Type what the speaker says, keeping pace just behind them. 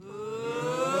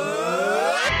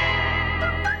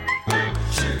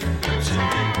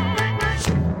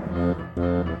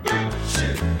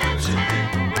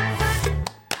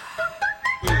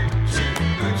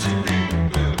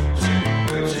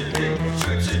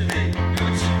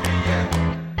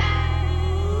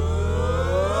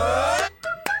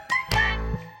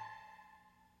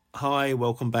Hi,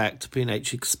 welcome back to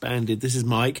P&H Expanded. This is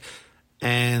Mike,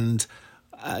 and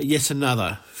yet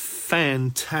another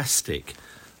fantastic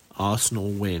Arsenal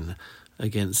win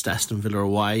against Aston Villa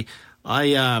away.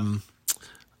 I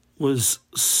was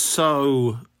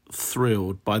so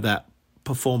thrilled by that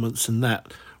performance and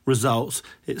that result.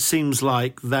 It seems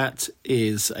like that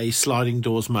is a sliding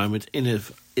doors moment in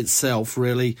itself,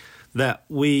 really, that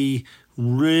we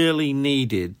really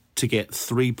needed to get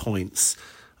 3 points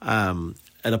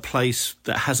at a place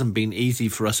that hasn't been easy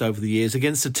for us over the years,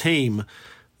 against a team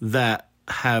that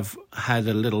have had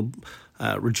a little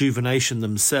rejuvenation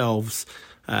themselves,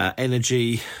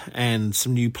 energy and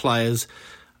some new players,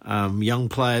 young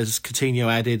players,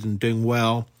 Coutinho added and doing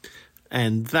well.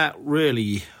 And that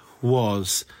really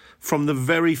was from the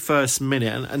very first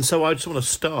minute. And so I just want to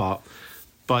start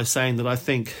by saying that I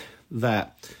think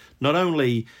that not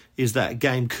only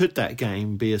could that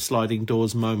game be a sliding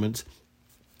doors moment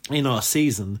in our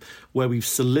season where we've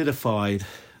solidified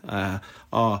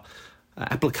our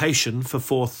application for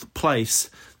fourth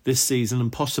place this season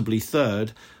and possibly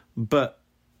third, but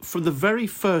from the very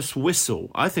first whistle,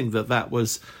 I think that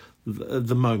was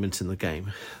the moment in the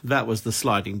game. That was the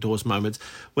sliding doors moment.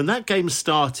 When that game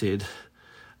started,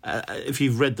 if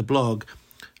you've read the blog,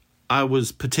 I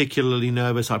was particularly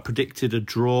nervous. I predicted a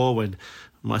draw when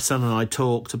my son and I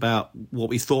talked about what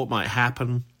we thought might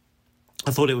happen. I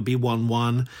thought it would be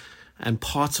 1-1, and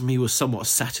part of me was somewhat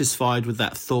satisfied with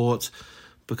that thought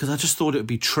because I just thought it would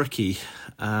be tricky.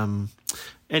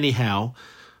 Anyhow,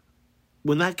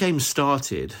 when that game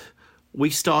started, we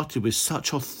started with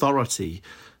such authority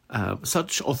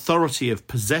of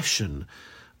possession.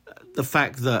 The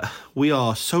fact that we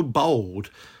are so bold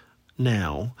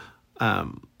now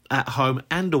at home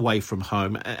and away from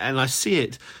home, and I see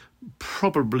it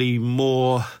probably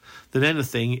more than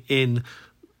anything in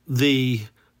the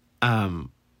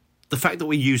fact that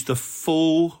we use the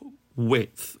full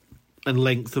width and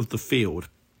length of the field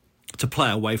to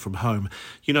play away from home.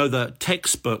 You know, the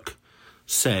textbook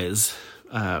says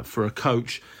for a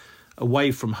coach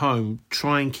away from home,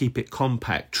 try and keep it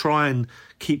compact, try and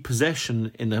keep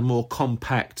possession in a more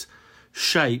compact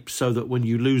shape so that when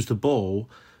you lose the ball,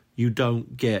 you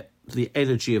don't get the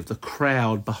energy of the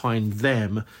crowd behind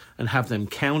them and have them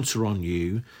counter on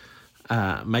you,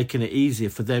 making it easier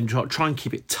for them to try and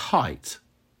keep it tight.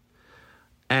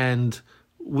 And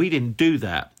we didn't do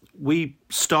that. We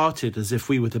started as if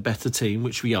we were the better team,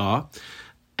 which we are,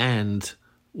 and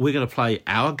we're going to play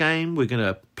our game. We're going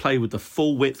to play with the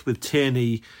full width with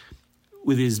Tierney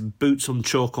with his boots on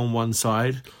chalk on one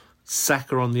side,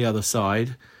 Saka on the other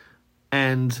side,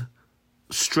 and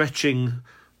stretching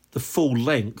the full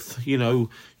length, you know,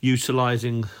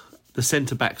 utilising the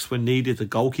centre-backs when needed, the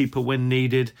goalkeeper when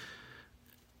needed.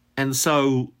 And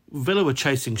so Villa were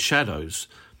chasing shadows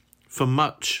for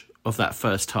much of that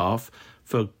first half,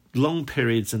 for long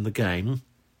periods in the game.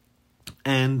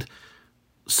 And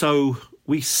so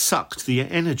we sucked the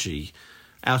energy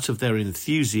out of their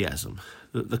enthusiasm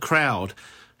that the crowd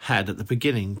had at the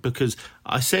beginning, because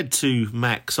I said to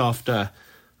Max after,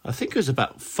 I think it was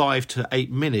about 5 to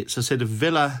 8 minutes, I said if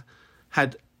Villa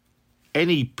had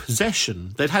any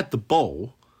possession, they'd had the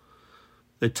ball,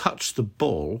 they touched the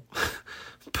ball,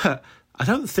 but I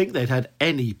don't think they'd had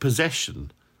any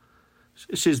possession.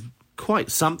 This is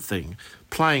quite something,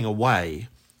 playing away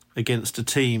against a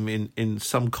team in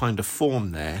some kind of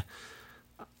form there.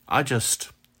 I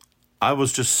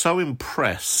was just so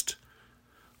impressed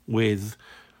with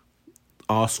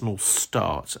Arsenal's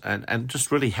start and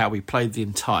just really how we played the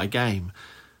entire game.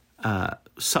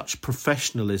 Such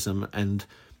professionalism and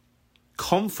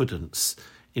confidence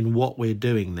in what we're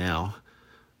doing now.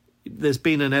 There's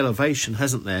been an elevation,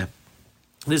 hasn't there?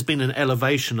 There's been an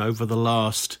elevation over the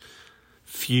last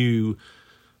few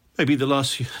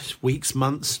weeks,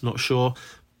 months, not sure.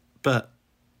 But,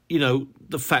 you know,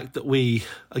 the fact that we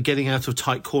are getting out of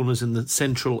tight corners in the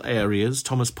central areas,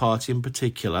 Thomas Partey in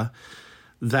particular,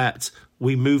 that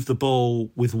we move the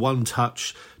ball with one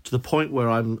touch to the point where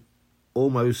I'm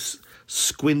almost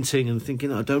squinting and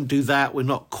thinking, oh, don't do that. We're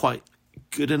not quite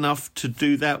good enough to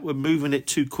do that. We're moving it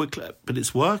too quickly, but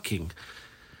it's working.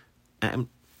 And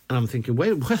I'm thinking,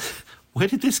 where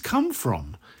did this come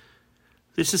from?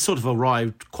 This has sort of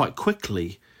arrived quite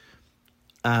quickly.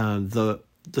 The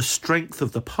strength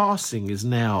of the passing is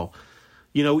now,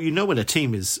 you know when a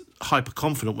team is hyper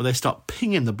confident when they start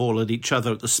pinging the ball at each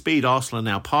other at the speed Arsenal are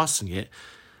now passing it,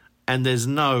 and there's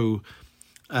no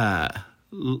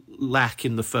lack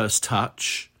in the first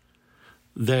touch.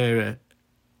 There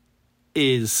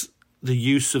is the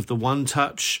use of the one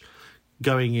touch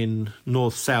going in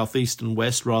north, south, east and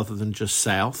west rather than just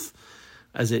south,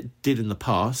 as it did in the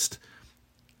past.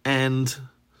 And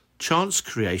chance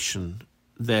creation,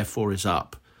 therefore, is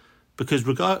up. Because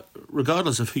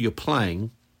regardless of who you're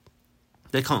playing,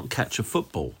 they can't catch a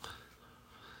football.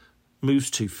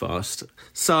 Moves too fast.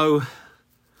 So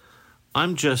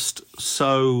I'm just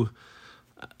so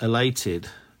elated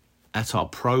at our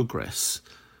progress,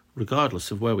 regardless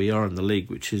of where we are in the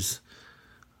league, which is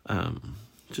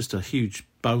just a huge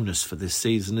bonus for this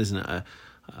season, isn't it?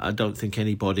 I don't think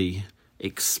anybody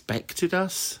expected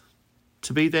us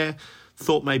to be there.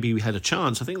 Thought maybe we had a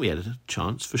chance. I think we had a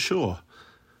chance for sure.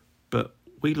 But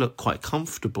we look quite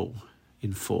comfortable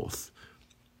in fourth.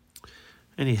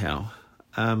 Anyhow,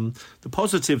 the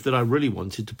positive that I really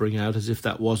wanted to bring out, as if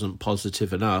that wasn't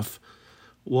positive enough,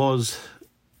 was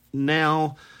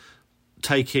now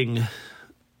taking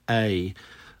a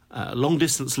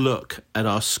long-distance look at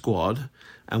our squad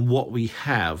and what we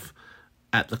have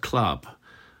at the club.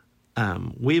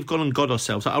 We've gone and got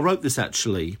ourselves... I wrote this,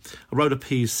 actually. I wrote a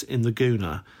piece in the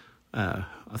Gooner. I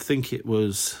think it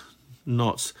was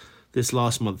not this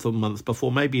last month or month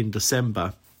before, maybe in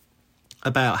December,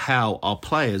 about how our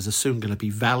players are soon going to be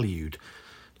valued.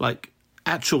 Like,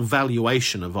 actual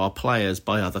valuation of our players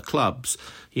by other clubs.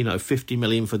 50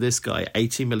 million for this guy,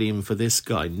 80 million for this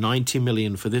guy, 90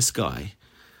 million for this guy,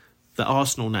 that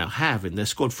Arsenal now have in their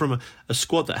squad, from a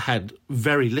squad that had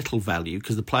very little value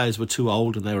because the players were too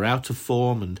old and they were out of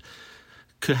form and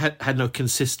had no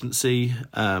consistency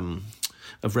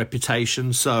of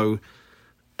reputation.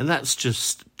 And that's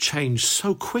just changed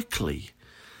so quickly.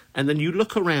 And then you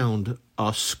look around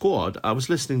our squad. I was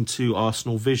listening to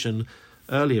Arsenal Vision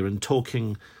earlier and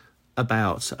talking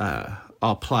about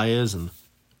our players and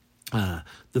the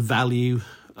value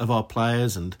of our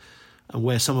players and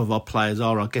where some of our players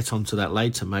are. I'll get onto that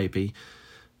later maybe.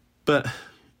 But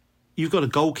you've got a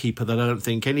goalkeeper that I don't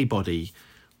think anybody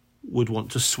would want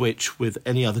to switch with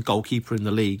any other goalkeeper in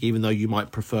the league, even though you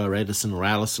might prefer Ederson or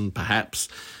Alisson perhaps.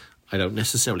 I don't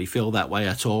necessarily feel that way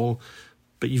at all.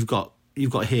 But you've got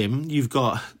him. You've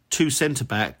got two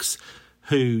centre-backs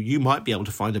who you might be able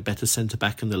to find a better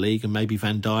centre-back in the league, and maybe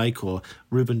Van Dijk or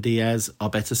Ruben Diaz are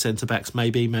better centre-backs,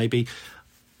 maybe.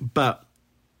 But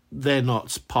they're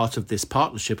not part of this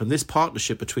partnership. And this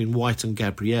partnership between White and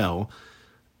Gabriel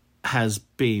has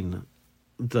been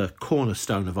the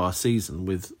cornerstone of our season,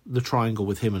 with the triangle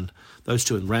with him and those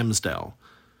two in Ramsdale.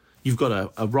 You've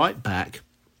got a right-back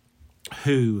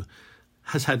who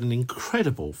has had an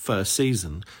incredible first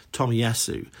season,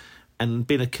 Tomiyasu, and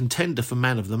been a contender for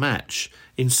man of the match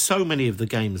in so many of the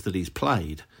games that he's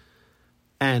played.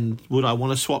 And would I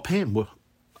want to swap him? Well,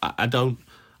 I don't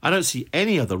see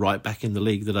any other right back in the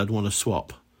league that I'd want to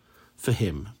swap for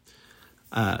him.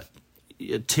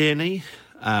 Tierney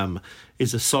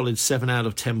is a solid 7 out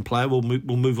of 10 player. We'll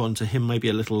move on to him maybe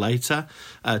a little later.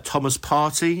 Thomas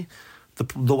Partey,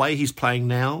 the way he's playing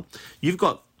now, you've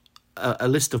got a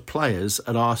list of players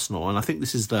at Arsenal, and I think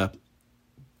this is the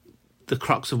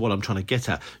crux of what I'm trying to get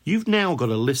at. You've now got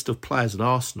a list of players at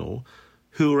Arsenal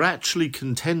who are actually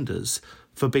contenders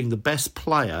for being the best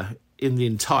player in the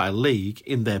entire league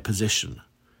in their position.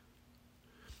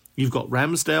 You've got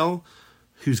Ramsdale,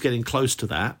 who's getting close to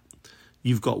that.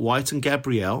 You've got White and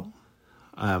Gabriel.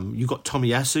 You've got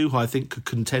Tomiyasu, who I think could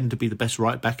contend to be the best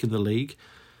right back in the league,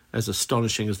 as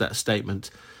astonishing as that statement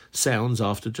sounds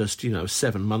after just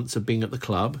 7 months of being at the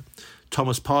club.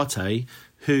 Thomas Partey,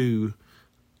 who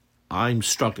I'm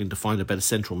struggling to find a better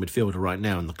central midfielder right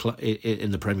now in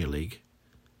the Premier League.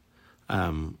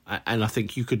 And I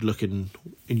think you could look in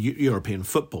European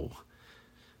football,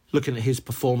 looking at his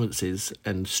performances,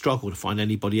 and struggle to find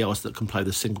anybody else that can play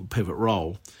the single pivot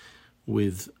role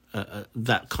with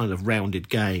that kind of rounded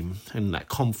game and that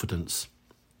confidence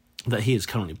that he is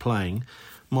currently playing.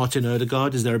 Martin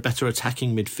Ødegaard, is there a better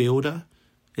attacking midfielder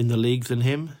in the league than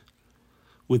him?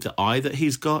 With the eye that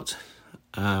he's got,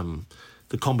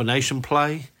 the combination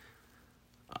play,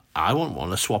 I wouldn't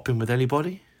want to swap him with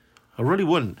anybody. I really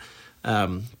wouldn't.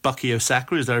 Bukayo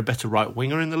Saka, is there a better right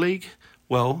winger in the league?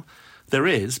 Well, there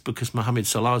is, because Mohamed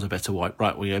Salah is a better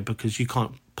right winger, because you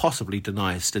can't possibly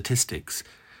deny his statistics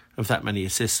of that many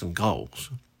assists and goals.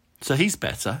 So he's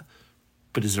better.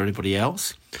 But is there anybody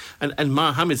else? And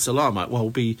Mohamed Salah might well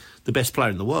be the best player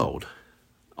in the world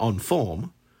on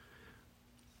form.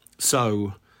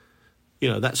 So,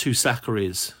 that's who Saka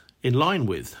is in line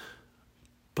with.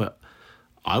 But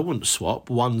I wouldn't swap.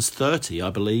 One's 30,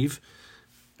 I believe,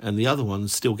 and the other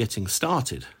one's still getting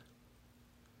started.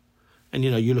 And,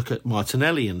 you look at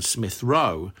Martinelli and Smith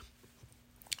Rowe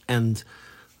and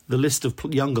the list of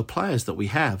younger players that we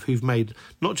have who've made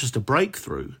not just a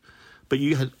breakthrough, but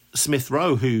you had Smith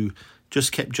Rowe, who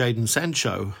just kept Jadon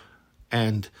Sancho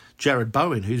and Jared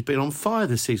Bowen, who's been on fire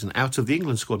this season, out of the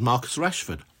England squad, Marcus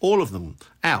Rashford, all of them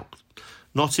out,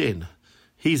 not in.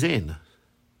 He's in.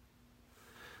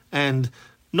 And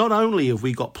not only have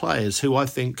we got players who I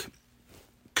think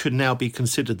could now be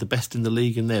considered the best in the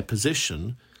league in their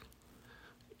position,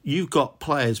 you've got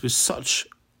players with such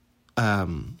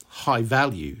high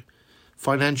value,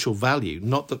 financial value.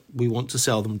 Not that we want to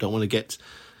sell them, don't want to get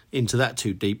into that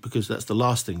too deep because that's the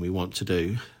last thing we want to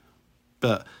do.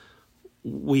 But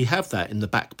we have that in the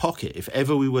back pocket. If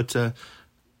ever we were to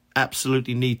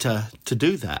absolutely need to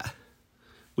do that,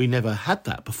 we never had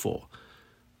that before.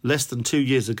 Less than 2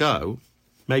 years ago,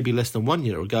 maybe less than 1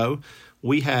 year ago,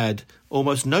 we had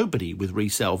almost nobody with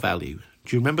resale value.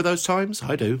 Do you remember those times?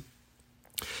 I do.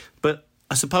 But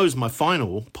I suppose my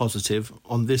final positive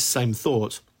on this same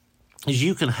thought is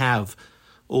you can have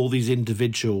all these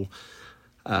individual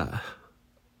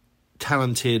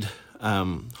talented,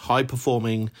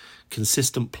 high-performing,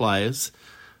 consistent players,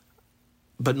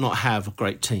 but not have a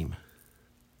great team.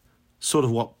 Sort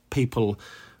of what people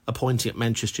are pointing at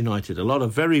Manchester United. A lot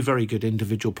of very, very good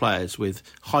individual players with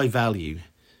high value,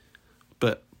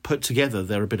 but put together,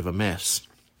 they're a bit of a mess.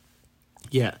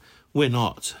 Yeah, we're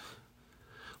not.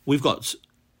 We've got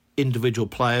individual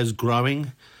players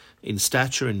growing in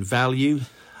stature and value,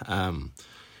 in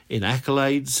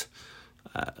accolades,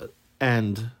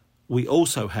 and we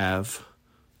also have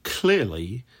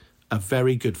clearly a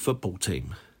very good football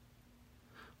team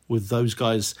with those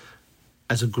guys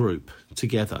as a group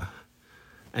together.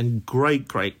 And great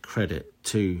credit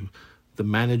to the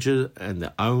manager and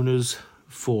the owners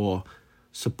for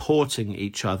supporting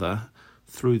each other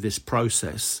through this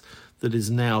process that is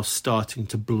now starting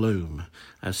to bloom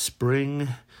as spring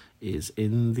is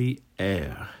in the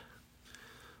air.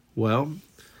 Well,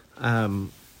 I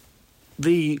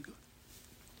really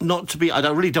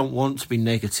don't want to be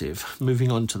negative.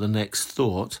 Moving on to the next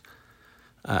thought,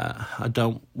 I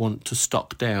don't want to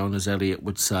stock down, as Elliot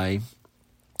would say,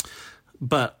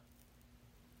 but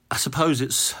I suppose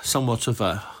it's somewhat of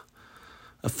a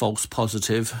false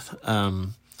positive,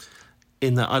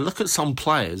 in that I look at some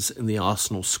players in the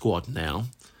Arsenal squad now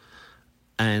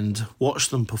and watch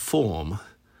them perform,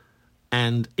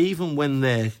 and even when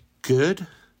they're good,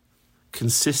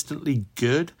 consistently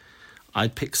good,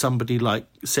 I'd pick somebody like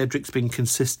Cedric's been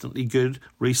consistently good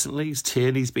recently.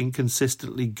 Tierney's been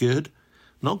consistently good.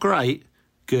 Not great,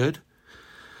 good.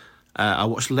 I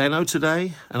watched Leno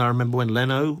today, and I remember when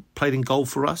Leno played in goal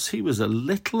for us, he was a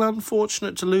little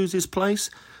unfortunate to lose his place.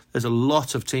 There's a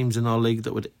lot of teams in our league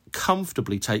that would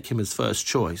comfortably take him as first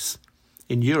choice.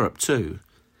 In Europe too.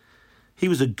 He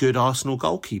was a good Arsenal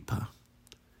goalkeeper.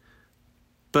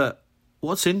 But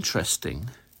what's interesting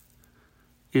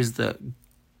is that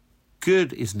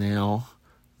good is now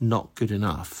not good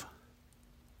enough.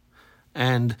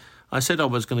 And I said I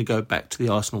was going to go back to the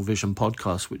Arsenal Vision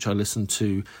podcast, which I listened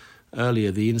to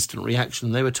earlier, the Instant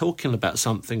Reaction. They were talking about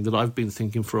something that I've been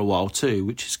thinking for a while too,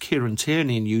 which is Kieran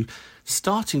Tierney, and you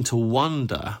starting to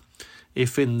wonder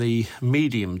if in the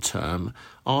medium term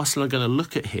Arsenal are going to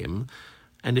look at him,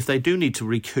 and if they do need to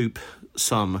recoup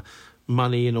some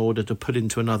money in order to put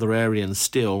into another area and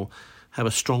still have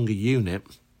a stronger unit,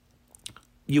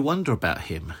 you wonder about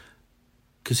him,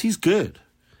 because he's good.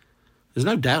 There's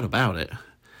no doubt about it.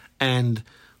 And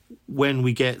when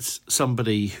we get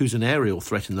somebody who's an aerial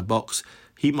threat in the box,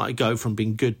 he might go from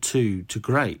being good to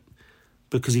great,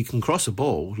 because he can cross a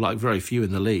ball like very few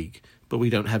in the league, but we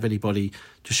don't have anybody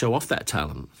to show off that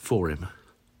talent for him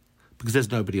because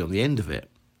there's nobody on the end of it.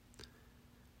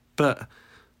 But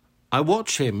I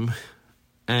watch him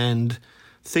and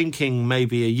thinking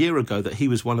maybe a year ago that he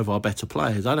was one of our better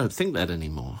players. I don't think that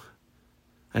anymore.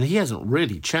 And he hasn't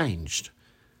really changed.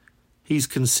 He's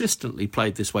consistently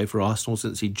played this way for Arsenal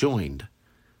since he joined.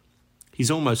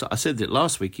 He's almost, I said it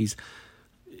last week, he's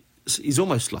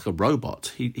almost like a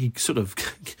robot. He sort of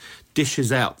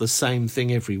dishes out the same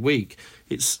thing every week.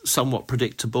 It's somewhat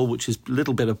predictable, which is a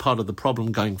little bit of part of the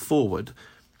problem going forward.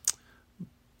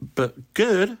 But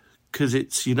good, because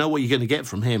it's, you know what you're going to get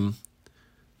from him.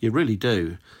 You really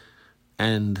do.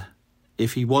 And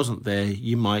if he wasn't there,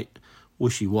 you might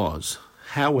wish he was.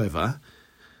 However,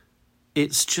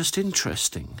 it's just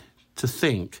interesting to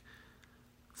think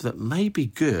that maybe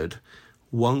good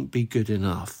won't be good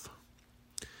enough.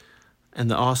 And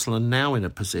that Arsenal are now in a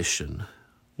position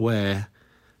where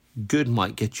good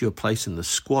might get you a place in the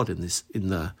squad in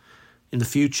the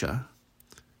future,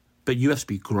 but you have to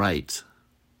be great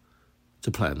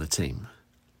to play on the team.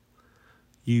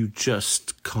 You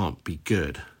just can't be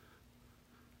good.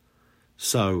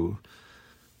 So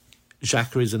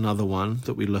Xhaka is another one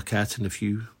that we look at, and if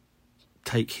you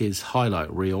take his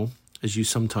highlight reel as you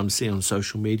sometimes see on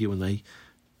social media when they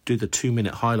do the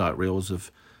 2-minute highlight reels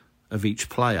of each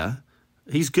player,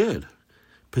 he's good.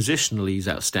 Positionally, he's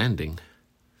outstanding.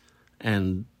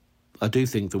 And I do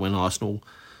think that when Arsenal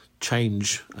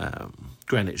change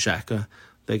Granit Xhaka,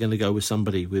 they're going to go with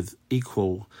somebody with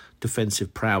equal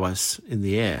defensive prowess in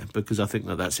the air, because I think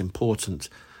that that's important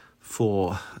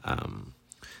for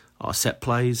our set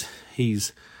plays.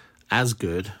 He's as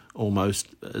good almost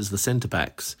as the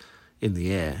centre-backs in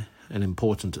the air and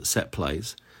important at set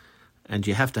plays. And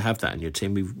you have to have that in your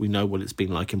team. We know what it's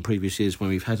been like in previous years when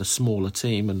we've had a smaller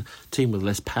team and a team with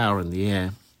less power in the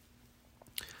air.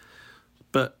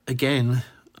 But again,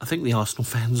 I think the Arsenal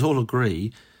fans all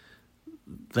agree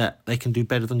that they can do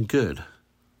better than good.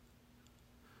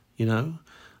 You know,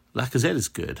 Lacazette is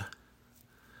good.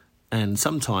 And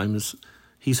sometimes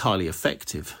he's highly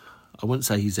effective. I wouldn't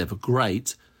say he's ever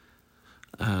great.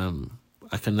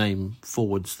 I can name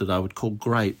forwards that I would call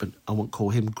great, but I won't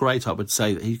call him great. I would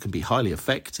say that he can be highly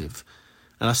effective.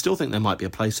 And I still think there might be a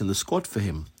place in the squad for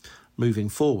him moving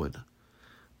forward.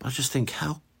 But I just think,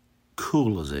 how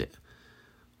cool is it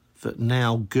that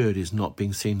now good is not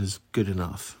being seen as good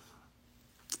enough?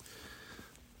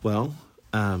 Well,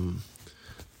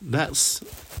 that's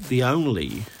the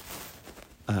only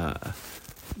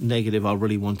negative I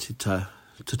really wanted to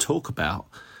talk about.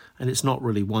 And it's not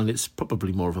really one, it's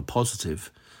probably more of a positive.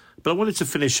 But I wanted to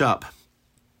finish up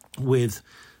with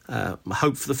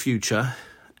hope for the future.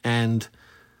 And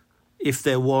if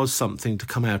there was something to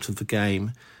come out of the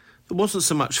game that wasn't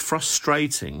so much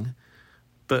frustrating,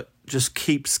 but just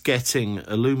keeps getting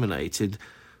illuminated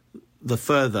the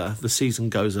further the season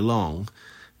goes along,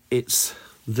 it's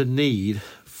the need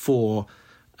for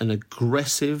an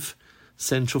aggressive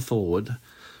central forward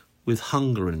with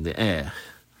hunger in the air.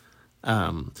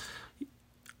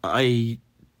 I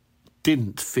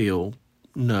didn't feel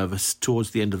nervous towards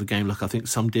the end of the game like I think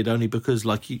some did, only because,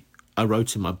 I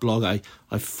wrote in my blog,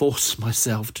 I forced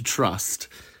myself to trust.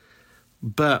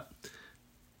 But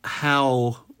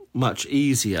how much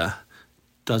easier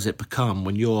does it become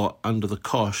when you're under the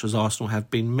cosh, as Arsenal have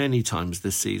been many times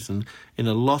this season, in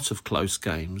a lot of close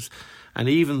games? And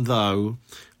even though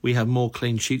we have more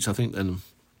clean sheets, I think, than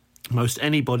most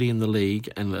anybody in the league,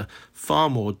 and a far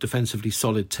more defensively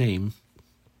solid team,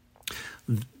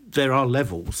 there are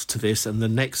levels to this, and the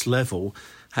next level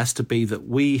has to be that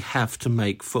we have to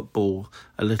make football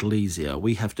a little easier.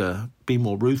 We have to be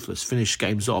more ruthless, finish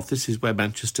games off. This is where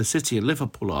Manchester City and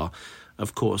Liverpool are,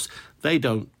 of course. They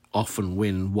don't often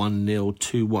win 1-0,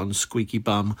 2-1 squeaky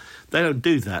bum. They don't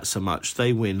do that so much.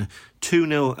 They win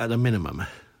 2-0 at a minimum,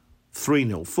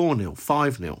 3-0, 4-0,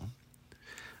 5-0.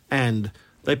 And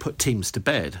they put teams to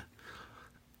bed.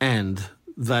 And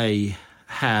they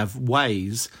have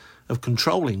ways of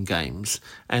controlling games.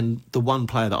 And the one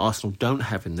player that Arsenal don't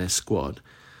have in their squad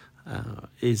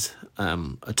is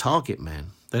a target man.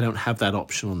 They don't have that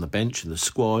option on the bench, in the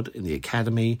squad, in the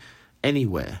academy,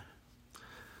 anywhere.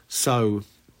 So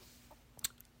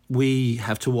we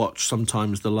have to watch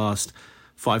sometimes the last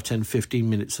 5, 10, 15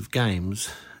 minutes of games,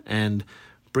 and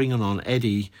bringing on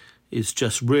Eddie is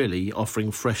just really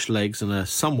offering fresh legs and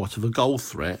somewhat of a goal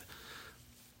threat.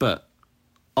 But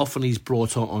often he's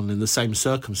brought on in the same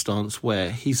circumstance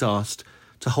where he's asked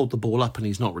to hold the ball up and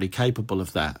he's not really capable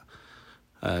of that.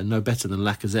 No better than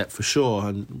Lacazette for sure,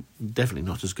 and definitely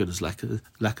not as good as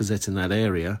Lacazette in that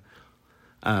area.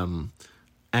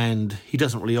 And he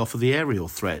doesn't really offer the aerial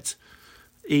threat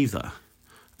either.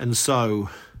 And so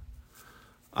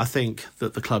I think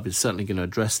that the club is certainly going to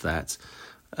address that.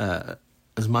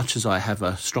 As much as I have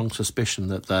a strong suspicion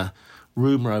that the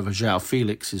rumour over João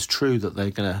Felix is true, that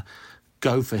they're going to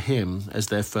go for him as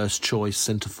their first choice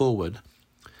centre forward,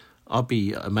 I'll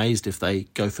be amazed if they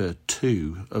go for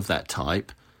two of that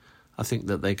type. I think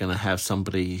that they're going to have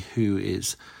somebody who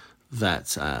is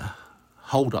that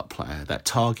hold-up player, that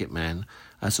target man,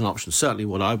 as an option. Certainly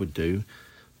what I would do,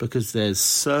 because there's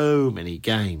so many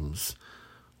games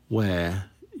where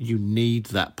you need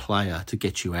that player to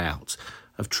get you out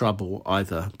of trouble,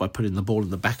 either by putting the ball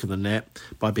in the back of the net,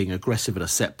 by being aggressive at a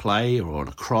set play or on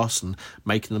a cross and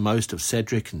making the most of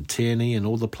Cedric and Tierney and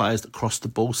all the players that cross the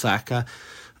ball, Saka,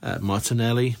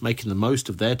 Martinelli, making the most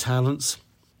of their talents.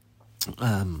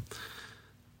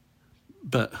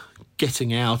 But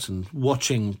getting out and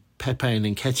watching Pepe and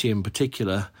Nketiah in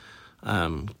particular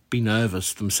be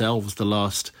nervous themselves the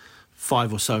last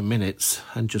 5 or so minutes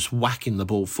and just whacking the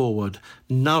ball forward,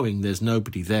 knowing there's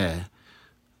nobody there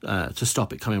to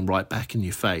stop it coming right back in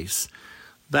your face.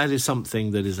 That is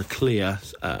something that is a clear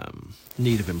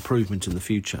need of improvement in the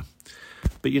future.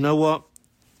 But you know what?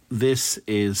 This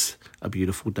is a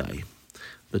beautiful day.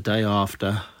 The day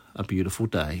after, a beautiful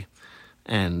day.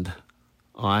 And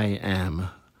I am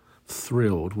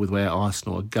thrilled with where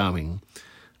Arsenal are going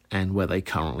and where they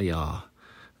currently are.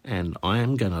 And I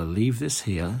am going to leave this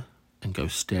here and go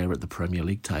stare at the Premier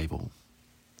League table.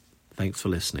 Thanks for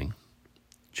listening.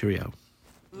 Cheerio.